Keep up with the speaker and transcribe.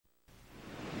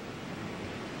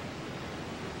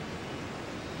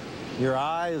Your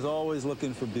eye is always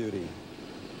looking for beauty,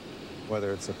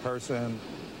 whether it's a person,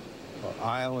 an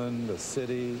island, a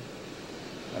city,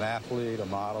 an athlete, a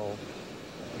model,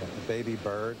 a baby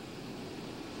bird.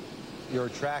 You're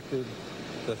attracted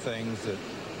to things that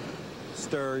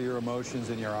stir your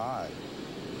emotions in your eye.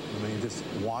 I mean, you just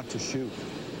want to shoot.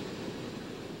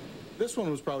 This one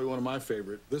was probably one of my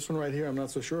favorite. This one right here, I'm not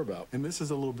so sure about. And this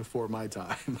is a little before my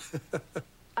time.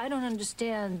 I don't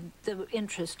understand the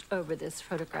interest over this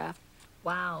photograph.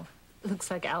 Wow,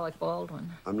 looks like Alec Baldwin.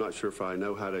 I'm not sure if I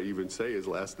know how to even say his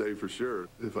last name for sure.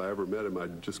 If I ever met him,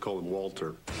 I'd just call him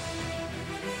Walter.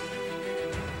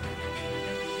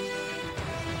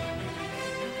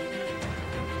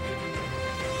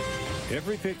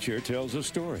 Every picture tells a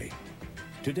story.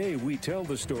 Today, we tell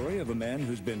the story of a man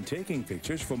who's been taking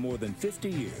pictures for more than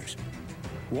 50 years.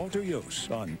 Walter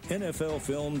Iooss on NFL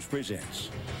Films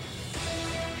presents.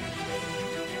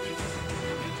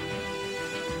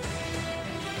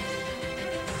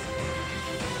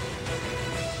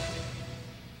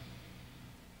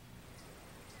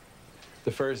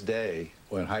 The first day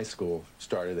when high school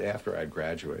started after I'd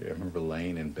graduated, I remember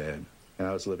laying in bed, and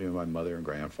I was living with my mother and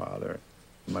grandfather.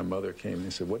 My mother came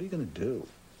and said, "What are you going to do?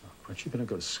 Aren't you going to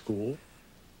go to school?"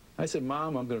 I said,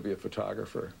 "Mom, I'm going to be a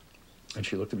photographer." And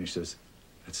she looked at me and she says,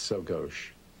 "It's so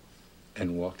gauche,"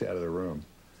 and walked out of the room.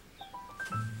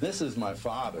 This is my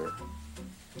father,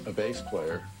 a bass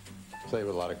player. Played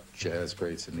with a lot of jazz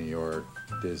greats in New York,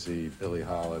 Dizzy, Billie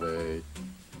Holiday,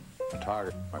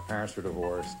 photographer. My parents were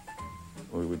divorced.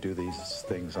 We would do these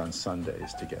things on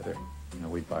Sundays together. You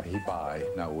know, he'd buy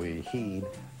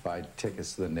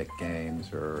tickets to the Knicks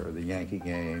games or the Yankee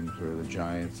games or the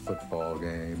Giants football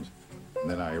games. And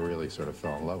then I really sort of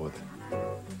fell in love with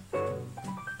it.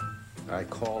 I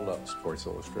called up Sports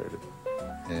Illustrated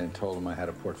and told them I had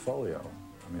a portfolio.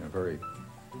 I mean, a very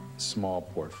small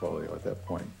portfolio at that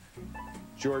point.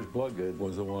 George Bloodgood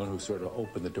was the one who sort of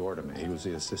opened the door to me. He was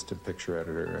the assistant picture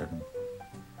editor and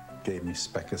gave me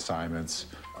spec assignments.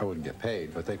 I wouldn't get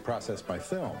paid, but they processed my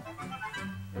film.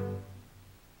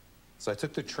 So I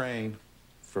took the train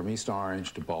from East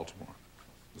Orange to Baltimore.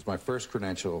 It was my first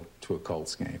credential to a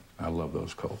Colts game. I love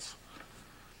those Colts.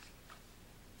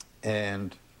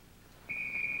 And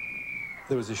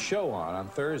there was a show on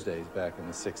Thursdays back in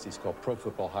the 60s called Pro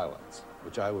Football Highlights,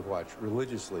 which I would watch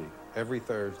religiously every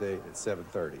Thursday at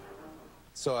 7:30.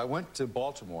 So I went to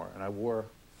Baltimore and I wore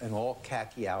an all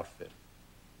khaki outfit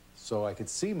so I could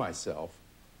see myself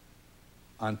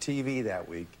on TV that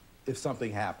week if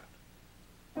something happened.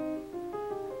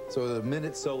 So with a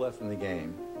minute so left in the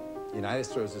game, Unitas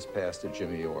throws this pass to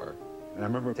Jimmy Orr. And I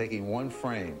remember taking one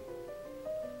frame,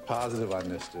 positive I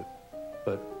missed it,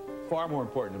 but far more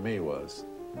important to me was,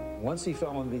 once he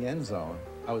fell in the end zone,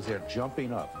 I was there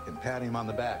jumping up and patting him on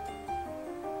the back.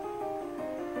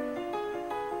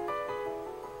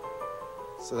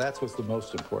 So that's what's the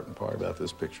most important part about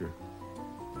this picture.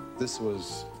 This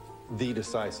was the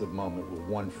decisive moment with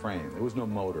one frame. There was no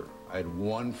motor. I had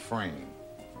one frame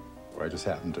where I just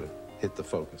happened to hit the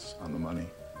focus on the money.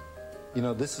 You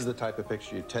know, this is the type of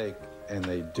picture you take and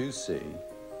they do see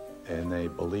and they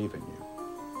believe in you.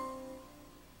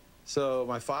 So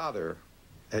my father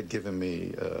had given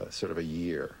me sort of a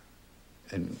year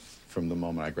and from the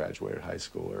moment I graduated high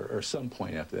school or some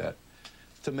point after that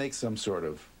to make some sort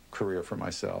of career for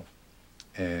myself.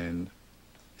 And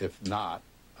if not,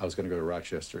 I was going to go to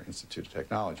Rochester Institute of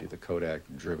Technology, the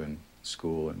Kodak-driven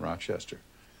school in Rochester.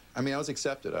 I mean, I was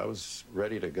accepted. I was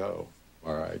ready to go,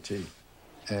 RIT.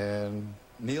 And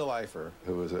Neil Eifer,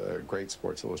 who was a great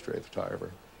Sports Illustrated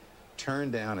photographer,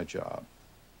 turned down a job.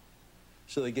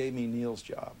 So they gave me Neil's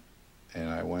job. And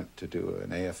I went to do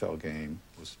an AFL game.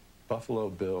 It was Buffalo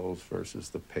Bills versus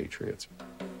the Patriots.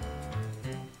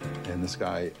 And this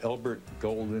guy, Elbert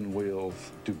Golden Wheels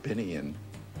Dubinian,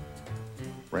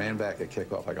 ran back a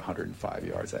kickoff like 105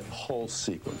 yards. That whole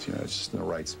sequence, you know, it's just in the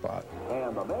right spot.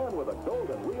 And the man with the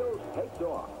golden wheels takes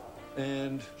off.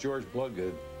 And George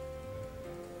Bloodgood,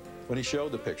 when he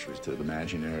showed the pictures to the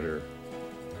managing editor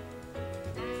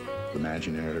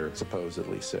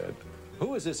supposedly said,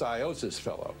 "Who is this Iooss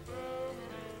fellow?"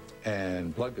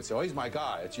 And Bloodgood said, "Oh, he's my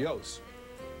guy, it's Iooss."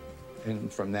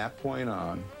 And from that point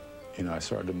on, you know, I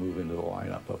started to move into the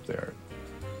lineup up there.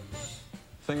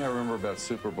 The thing I remember about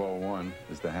Super Bowl I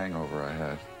is the hangover I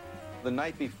had. The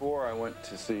night before, I went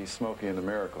to see Smokey and the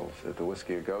Miracles at the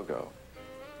Whiskey A Go-Go.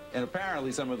 And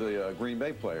apparently some of the Green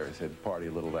Bay players had partied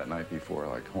a little that night before,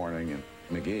 like Horning and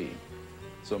McGee.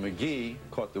 So McGee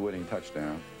caught the winning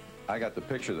touchdown. I got the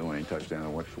picture of the winning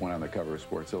touchdown, which went on the cover of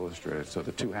Sports Illustrated. So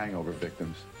the two hangover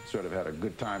victims sort of had a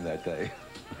good time that day.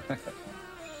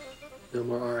 No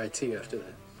more RIT after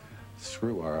that.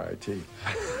 Screw RIT.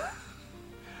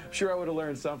 Sure, I would have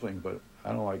learned something, but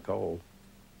I don't like cold.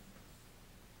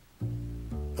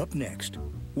 Up next,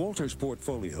 Walter's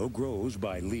portfolio grows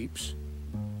by leaps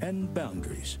and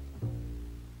boundaries.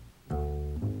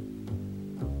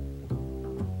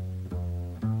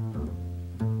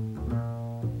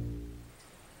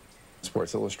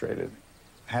 Sports Illustrated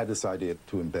had this idea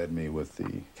to embed me with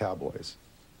the Cowboys.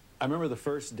 I remember the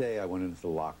first day I went into the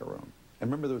locker room. I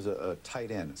remember there was a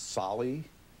tight end, Solly,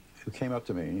 who came up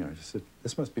to me, and just said,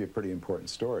 "This must be a pretty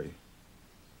important story."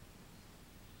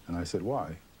 And I said,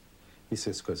 "Why?" He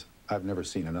says, "Because I've never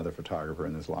seen another photographer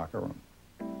in this locker room."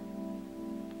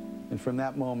 And from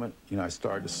that moment, I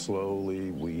started to slowly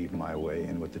weave my way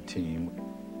in with the team.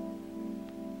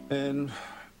 And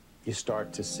you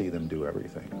start to see them do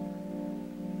everything.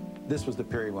 This was the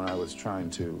period when I was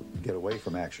trying to get away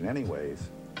from action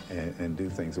anyways and do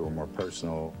things that were more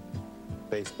personal.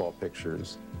 Baseball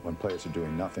pictures, when players are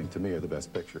doing nothing, to me are the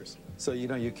best pictures. So,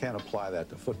 you can't apply that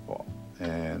to football.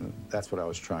 And that's what I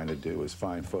was trying to do, is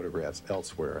find photographs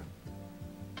elsewhere.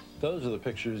 Those are the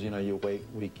pictures, you wait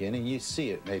week in, and you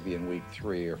see it maybe in week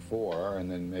 3 or 4, and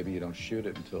then maybe you don't shoot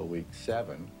it until week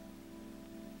 7,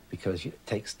 because it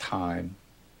takes time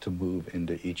to move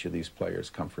into each of these players'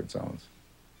 comfort zones.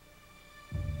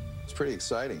 It's pretty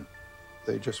exciting.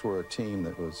 They just were a team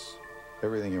that was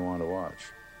everything you wanted to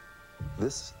watch.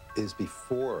 This is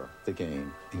before the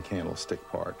game in Candlestick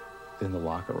Park in the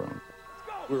locker room.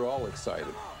 We were all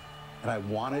excited. And I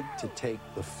wanted to take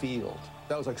the field.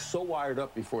 I was so wired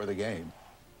up before the game.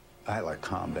 I had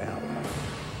calm down.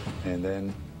 And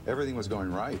then everything was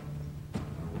going right.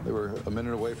 They were a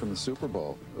minute away from the Super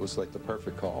Bowl. It was the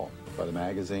perfect call by the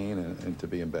magazine, and to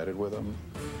be embedded with them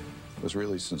was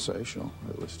really sensational.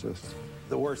 It was just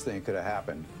the worst thing that could have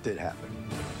happened did happen.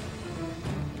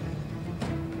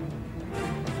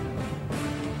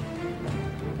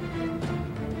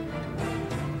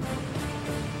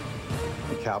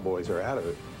 The Cowboys are out of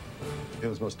it. It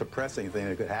was the most depressing thing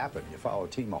that could happen. You follow a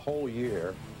team a whole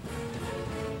year,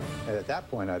 and at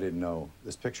that point, I didn't know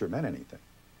this picture meant anything.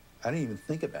 I didn't even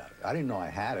think about it. I didn't know I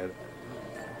had it.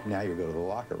 Now you go to the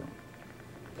locker room,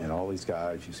 and all these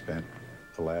guys you spent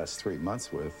the last 3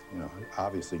 months with,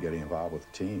 obviously getting involved with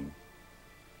the team,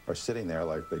 are sitting there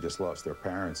like they just lost their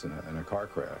parents in a car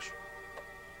crash.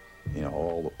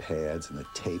 All the pads and the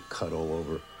tape cut all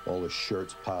over, all the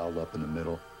shirts piled up in the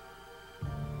middle.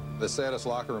 The saddest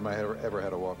locker room I ever had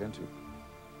to walk into.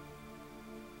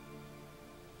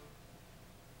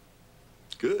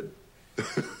 Good.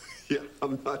 Yeah,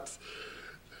 I'm not.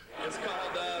 It's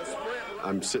called sprint.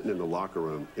 I'm sitting in the locker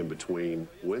room in between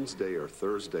Wednesday or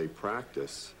Thursday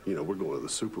practice. We're going to the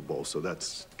Super Bowl, so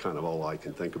that's kind of all I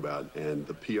can think about. And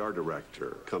the PR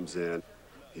director comes in.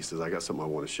 He says, "I got something I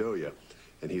want to show you."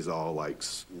 And he's all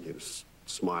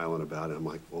smiling about it. I'm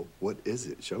like, "Well, what is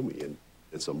it? Show me." And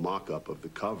it's a mock-up of the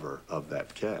cover of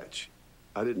that catch.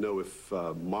 I didn't know if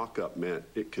mock-up meant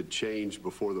it could change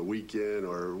before the weekend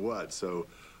or what, so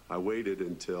I waited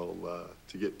until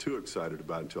to get too excited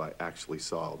about it until I actually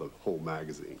saw the whole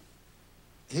magazine.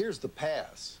 Here's the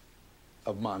pass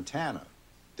of Montana,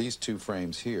 these 2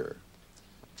 frames here.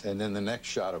 And then the next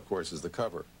shot, of course, is the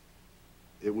cover.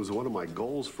 It was one of my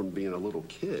goals from being a little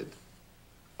kid.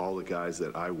 All the guys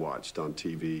that I watched on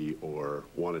TV or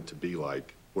wanted to be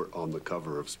like were on the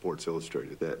cover of Sports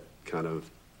Illustrated. That kind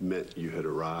of meant you had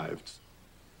arrived.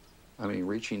 I mean,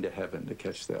 reaching to heaven to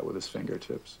catch that with his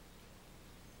fingertips.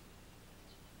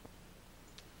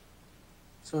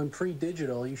 So in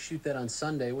pre-digital, you shoot that on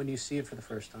Sunday. When do you see it for the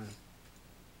first time?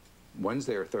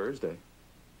 Wednesday or Thursday.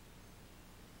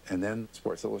 And then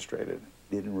Sports Illustrated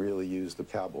didn't really use the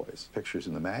Cowboys pictures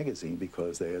in the magazine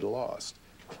because they had lost.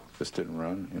 Just didn't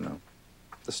run,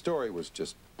 The story was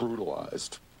just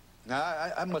brutalized. Now,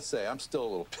 I must say, I'm still a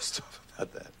little pissed off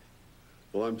about that.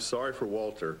 Well, I'm sorry for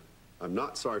Walter. I'm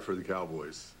not sorry for the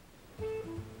Cowboys.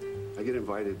 I get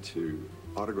invited to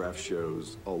autograph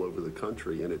shows all over the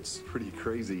country, and it's pretty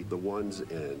crazy. The ones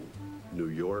in New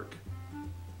York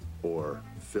or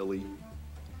Philly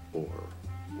or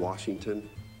Washington,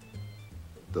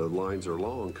 the lines are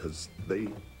long because they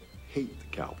hate the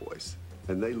Cowboys,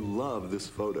 and they love this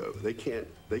photo. They can't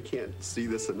see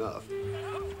this enough.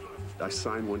 I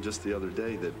signed one just the other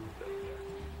day that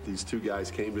these 2 guys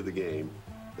came to the game,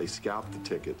 they scalped the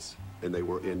tickets, and they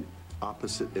were in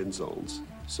opposite end zones.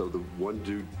 So the one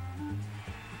dude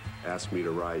asked me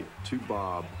to write, "To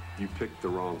Bob, you picked the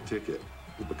wrong ticket,"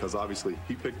 because obviously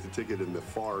he picked the ticket in the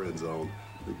far end zone.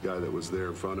 The guy that was there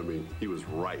in front of me, he was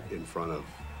right in front of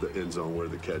the end zone where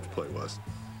the catch play was.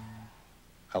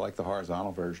 I like the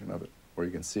horizontal version of it, where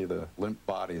you can see the limp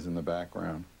bodies in the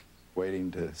background.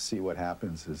 waiting to see what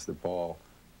happens as the ball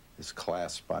is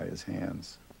clasped by his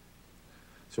hands.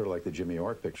 Sort of like the Jimmy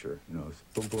Orr picture, you know, it's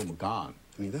boom, boom, gone.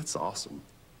 I mean, that's awesome.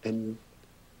 And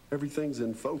everything's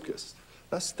in focus.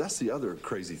 That's the other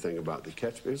crazy thing about the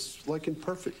catch. It's like in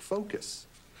perfect focus.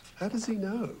 How does he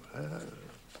know?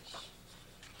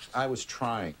 I was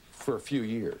trying for a few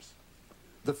years.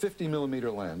 The 50-millimeter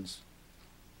lens,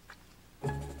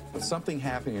 with something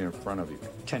happening in front of you,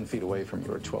 10 feet away from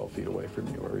you or 12 feet away from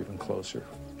you or even closer.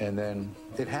 And then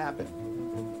it happened.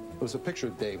 It was a picture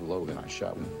of Dave Logan I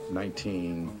shot in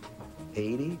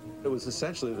 1980. It was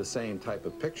essentially the same type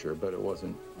of picture, but it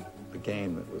wasn't a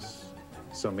game that was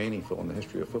so meaningful in the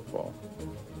history of football.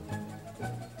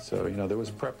 So, you know, there was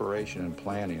preparation and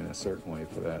planning in a certain way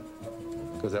for that,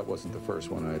 because that wasn't the first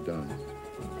one I had done.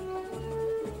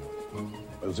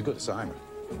 It was a good assignment.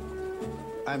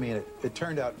 I mean, it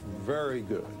turned out very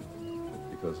good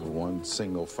because of one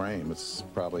single frame. It's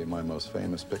probably my most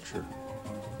famous picture.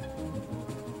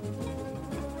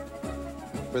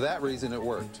 For that reason, it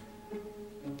worked.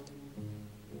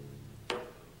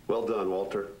 Well done,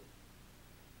 Walter.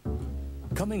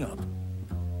 Coming up,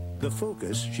 the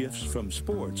focus shifts from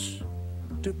sports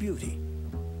to beauty.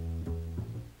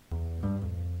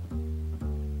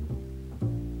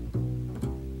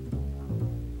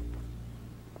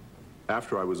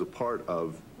 After I was a part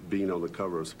of being on the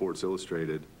cover of Sports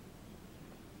Illustrated,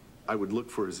 I would look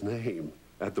for his name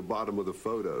at the bottom of the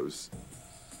photos.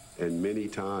 And many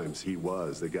times he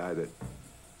was the guy that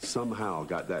somehow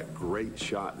got that great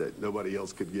shot that nobody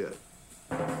else could get.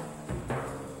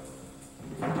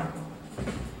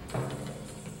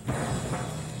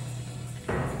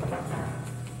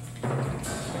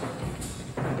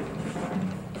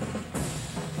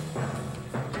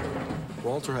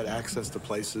 Walter had access to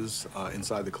places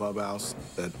inside the clubhouse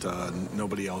that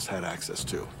nobody else had access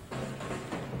to.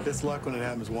 It's luck when it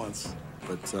happens once.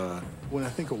 But when I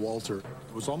think of Walter,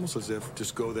 it was almost as if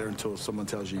just go there until someone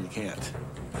tells you you can't.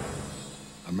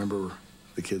 I remember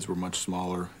the kids were much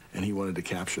smaller, and he wanted to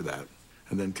capture that,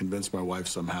 and then convinced my wife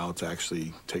somehow to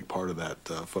actually take part of that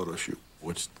photo shoot,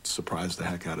 which surprised the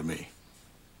heck out of me.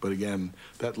 But again,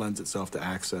 that lends itself to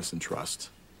access and trust.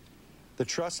 The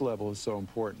trust level is so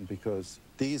important because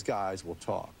these guys will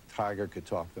talk. Tiger could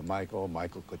talk to Michael,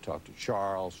 Michael could talk to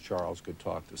Charles, Charles could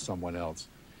talk to someone else.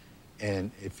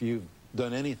 And if you've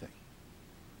done anything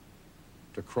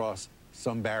to cross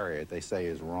some barrier they say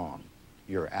is wrong,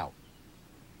 you're out.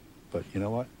 But you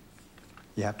know what?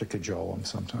 You have to cajole them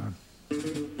sometime.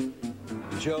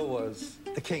 Joe was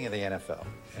the king of the NFL,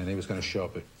 and he was going to show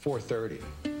up at 4:30.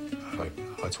 Like,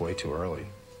 oh, that's way too early.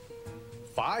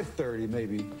 5:30,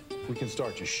 maybe we can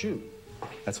start to shoot.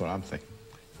 That's what I'm thinking.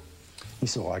 He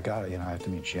said, well, I got it. You know, I have to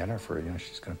meet Jennifer. You know,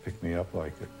 she's going to pick me up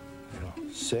like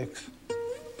at, 6.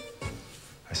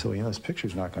 I said, well, you know, this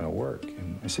picture's not going to work.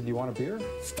 And I said, you want a beer?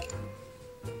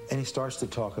 And he starts to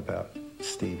talk about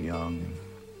Steve Young and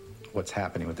what's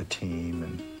happening with the team.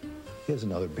 And he has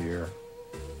another beer.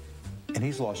 And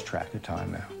he's lost track of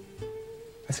time now.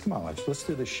 I said, come on, let's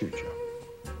do this shoot,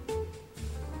 Joe.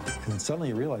 And then suddenly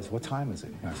you realize, what time is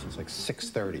it? And I said, it's like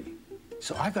 6:30.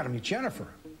 So I've got to meet Jennifer.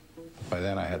 By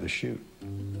then I had to shoot.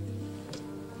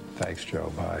 Thanks,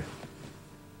 Joe. Bye.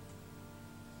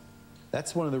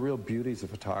 That's one of the real beauties of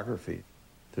photography.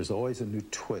 There's always a new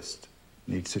twist.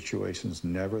 Each situation's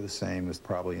never the same as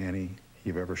probably any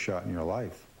you've ever shot in your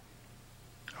life.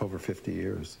 Over 50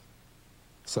 years.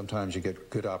 Sometimes you get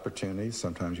good opportunities,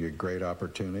 sometimes you get great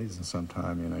opportunities, and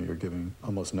sometimes, you know, you're giving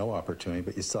almost no opportunity,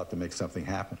 but you still have to make something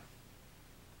happen.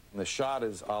 And the shot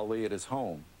is Ali at his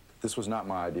home. This was not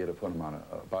my idea to put him on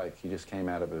a bike. He just came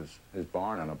out of his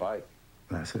barn on a bike.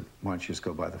 And I said, why don't you just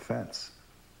go by the fence?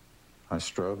 I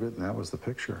strobed it, and that was the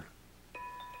picture.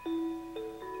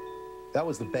 That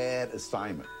was the bad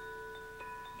assignment.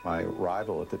 My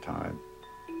rival at the time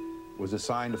was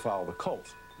assigned to follow the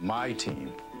Colts, my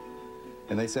team.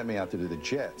 And they sent me out to do the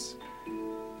Jets.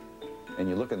 And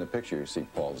you look in the picture, you see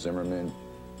Paul Zimmerman,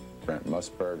 Brent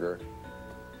Musburger.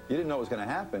 You didn't know what was going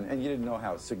to happen, and you didn't know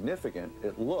how significant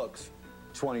it looks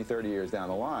 20, 30 years down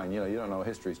the line. You know, you don't know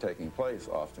history's taking place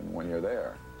often when you're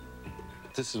there.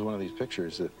 This is one of these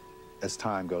pictures that, as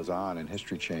time goes on and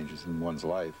history changes in one's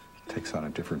life, takes on a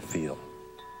different feel.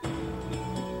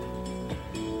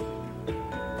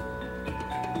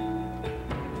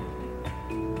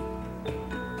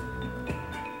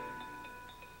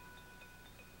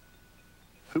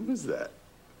 Who is that?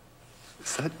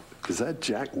 Is that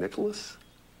Jack Nicklaus?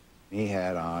 He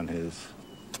had on his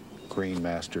green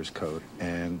master's coat,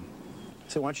 and I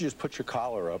said, why don't you just put your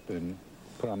collar up and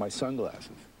put on my sunglasses?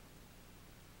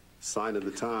 Sign of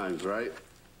the times, right?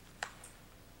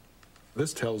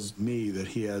 This tells me that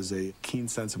he has a keen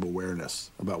sense of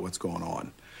awareness about what's going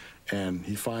on. And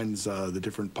he finds the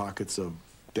different pockets of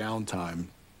downtime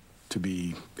to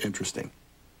be interesting.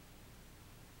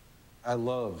 I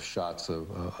love shots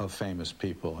of famous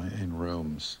people in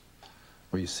rooms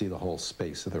where you see the whole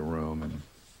space of the room and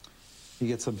you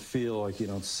get some feel like you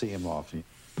don't see them often.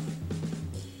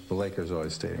 The Lakers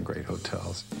always stayed in great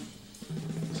hotels.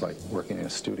 It's like working in a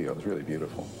studio. It was really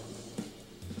beautiful.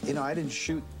 You know, I didn't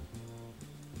shoot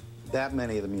that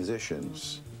many of the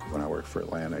musicians when I worked for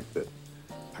Atlantic that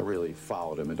I really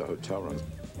followed them into hotel rooms.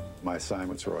 My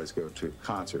assignments were always go to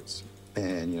concerts.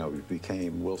 And, you know, we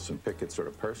became Wilson Pickett's sort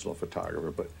of personal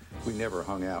photographer, but we never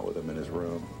hung out with him in his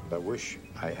room. I wish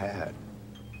I had,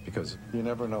 because you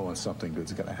never know when something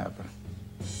good's going to happen.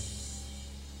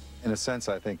 In a sense,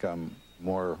 I think I'm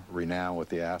more renowned with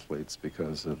the athletes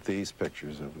because of these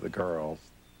pictures of the girls.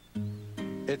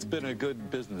 It's been a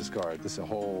good business card. This is a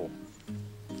whole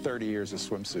 30 years of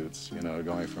swimsuits, you know,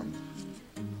 going from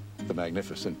the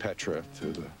magnificent Petra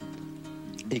to the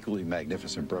equally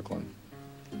magnificent Brooklyn.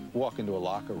 Walk into a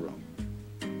locker room,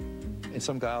 and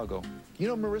some guy will go, "You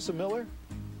know Marissa Miller?"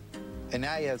 And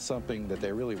now you have something that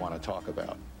they really want to talk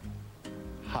about.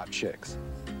 Hot chicks.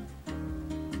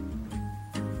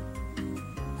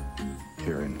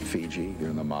 You're in Fiji, you're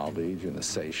in the Maldives, you're in the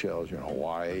Seychelles, you're in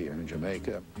Hawaii, you're in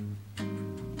Jamaica.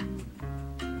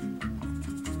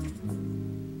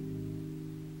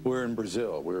 We're in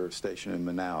Brazil. We were stationed in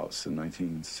Manaus in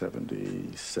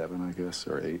 1977, I guess,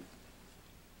 or 8.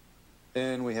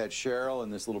 And we had Cheryl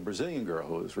and this little Brazilian girl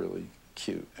who was really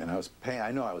cute. And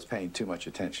I know I was paying too much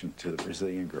attention to the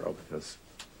Brazilian girl because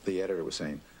the editor was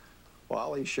saying,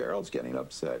 "Wally, Cheryl's getting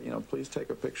upset. You know, please take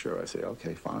a picture." I say,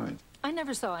 "Okay, fine." I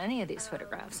never saw any of these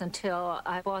photographs until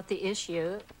I bought the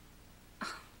issue,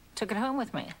 took it home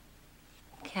with me.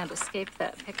 Can't escape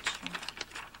that picture.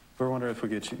 We're wondering if we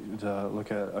get you to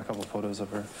look at a couple photos of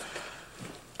her.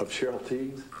 Of Cheryl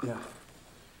Teagues? Yeah.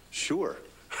 Sure.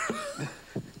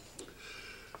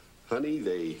 Honey,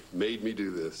 they made me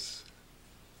do this.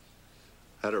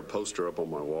 Had her poster up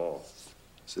on my wall.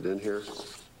 Is it in here?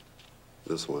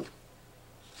 This one.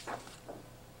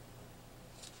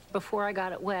 Before I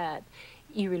got it wet,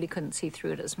 you really couldn't see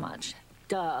through it as much.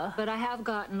 Duh. But I have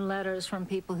gotten letters from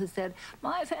people who said,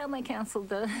 "My family canceled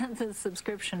the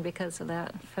subscription because of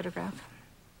that photograph."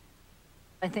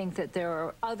 I think that there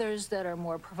are others that are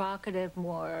more provocative,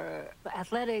 more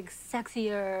athletic,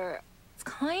 sexier. It's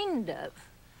kind of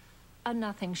a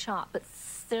nothing shot, but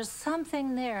there's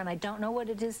something there, and I don't know what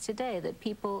it is today, that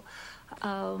people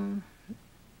are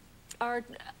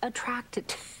attracted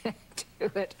to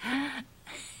it.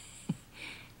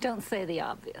 Don't say the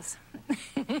obvious.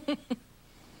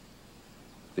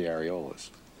 The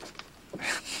areolas.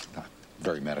 Not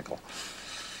very medical.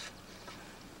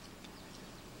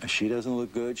 She doesn't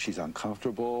look good. She's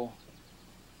uncomfortable.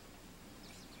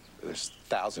 There's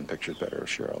 1,000 pictures better of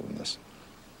Cheryl than this.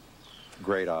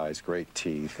 Great eyes, great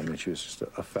teeth. I mean, she was just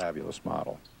a fabulous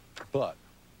model. But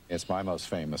it's my most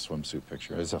famous swimsuit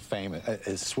picture. As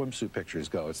swimsuit pictures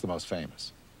go, it's the most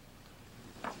famous.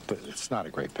 But it's not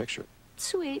a great picture.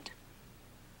 Sweet.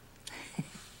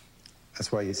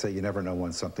 That's why you say you never know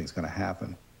when something's going to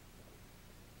happen.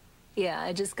 Yeah,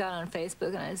 I just got on Facebook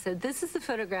and I said, "This is the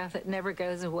photograph that never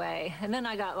goes away." And then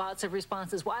I got lots of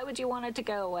responses. "Why would you want it to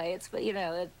go away? It's, you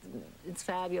know, it's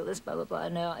fabulous, blah, blah, blah."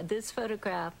 No, this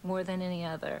photograph, more than any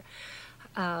other,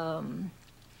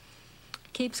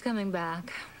 keeps coming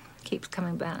back, keeps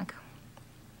coming back.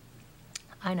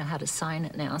 I know how to sign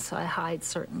it now, so I hide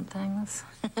certain things.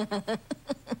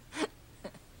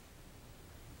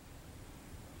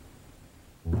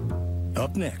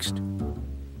 Up next,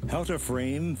 how to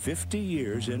frame 50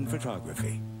 years in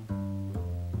photography.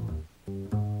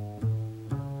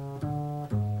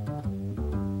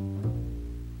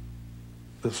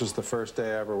 This was the first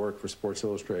day I ever worked for Sports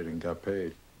Illustrated and got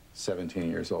paid.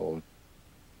 17 years old.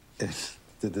 It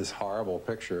did this horrible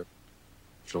picture.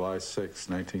 July 6,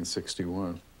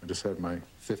 1961. I just had my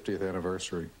 50th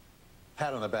anniversary.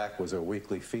 Hat on the back was a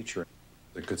weekly feature.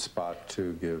 A good spot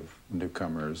to give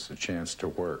newcomers a chance to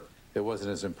work. It wasn't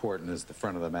as important as the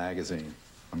front of the magazine.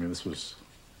 I mean, this was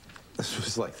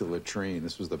like the latrine.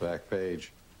 This was the back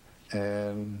page.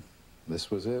 And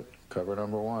this was it, cover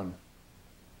number 1.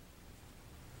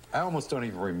 I almost don't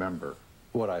even remember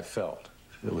what I felt.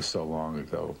 It was so long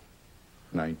ago,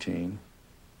 19.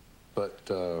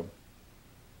 But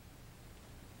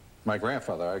my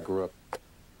grandfather, I grew up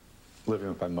living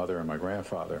with my mother and my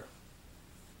grandfather.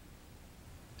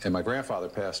 And my grandfather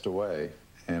passed away,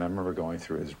 and I remember going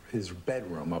through his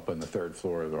bedroom up on the 3rd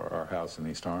floor of our house in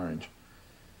East Orange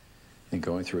and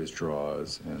going through his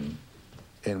drawers and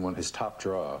And when his top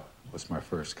draw was my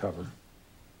first cover.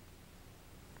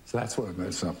 So that's what it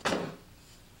meant something.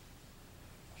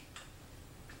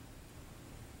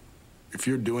 If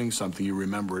you're doing something, you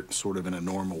remember it sort of in a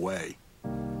normal way.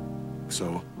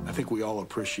 So I think we all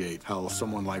appreciate how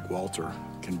someone like Walter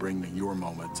can bring your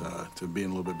moment to being a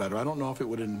little bit better. I don't know if it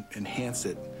would enhance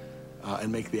it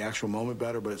and make the actual moment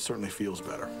better, but it certainly feels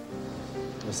better.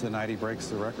 This is the night he breaks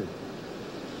the record.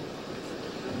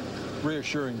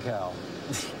 Reassuring Cal.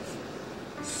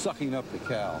 Sucking up the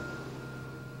Cal.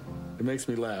 It makes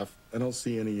me laugh. I don't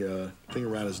see any thing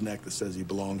around his neck that says he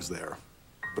belongs there.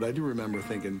 But I do remember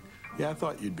thinking, yeah, I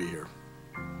thought you'd be here.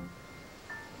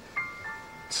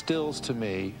 Stills, to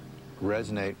me,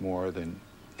 resonate more than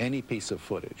any piece of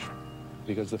footage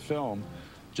because the film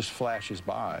just flashes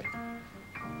by.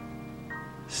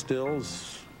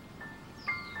 Stills,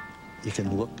 you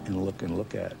can look and look and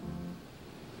look at.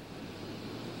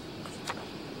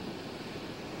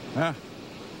 Huh?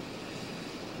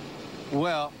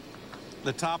 Well,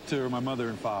 the top two are my mother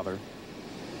and father,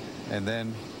 and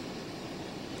then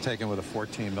taken with a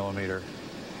 14mm,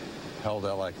 held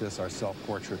out like this, our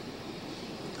self-portrait.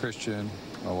 Christian,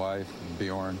 my wife, and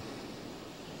Bjorn.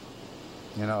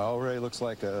 You know, already looks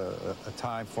like a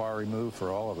time far removed for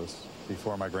all of us,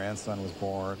 before my grandson was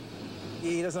born.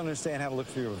 He doesn't understand how to look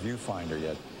through a viewfinder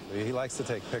yet. He likes to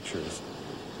take pictures.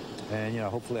 And, you know,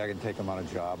 hopefully I can take him on a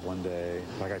job one day,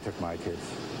 like I took my kids.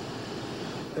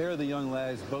 There are the young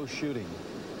lads both shooting.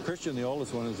 Christian, the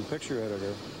oldest one, is the picture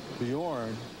editor.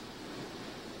 Bjorn,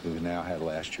 who now had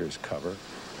last year's cover,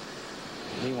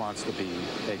 he wants to be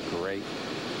a great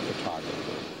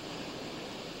photographer.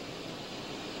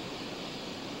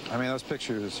 I mean, those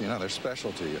pictures, you know, they're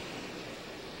special to you.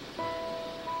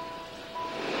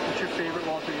 What's your favorite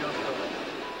Walter Iooss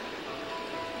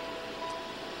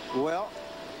photo? Well,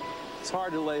 it's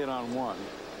hard to lay it on one,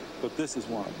 but this is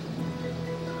one.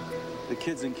 The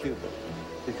kids in Cuba,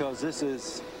 because this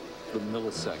is the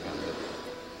millisecond that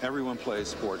everyone plays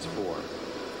sports for,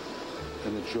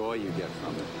 and the joy you get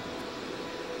from it.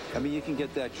 I mean, you can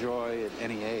get that joy at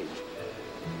any age.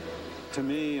 To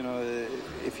me, you know,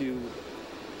 if you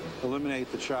eliminate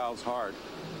the child's heart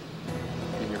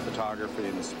in your photography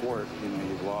and the sport, you know,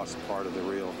 you've lost part of the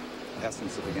real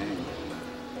essence of the game.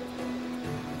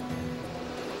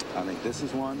 I think this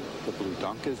is one. The blue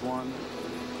dunk is one.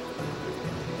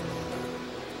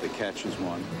 The catch is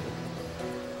one.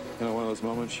 You know, one of those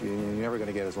moments you're never going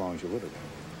to get as long as you would have.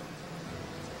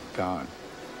 Gone.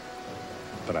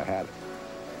 But I had it.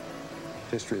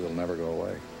 History that'll never go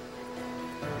away.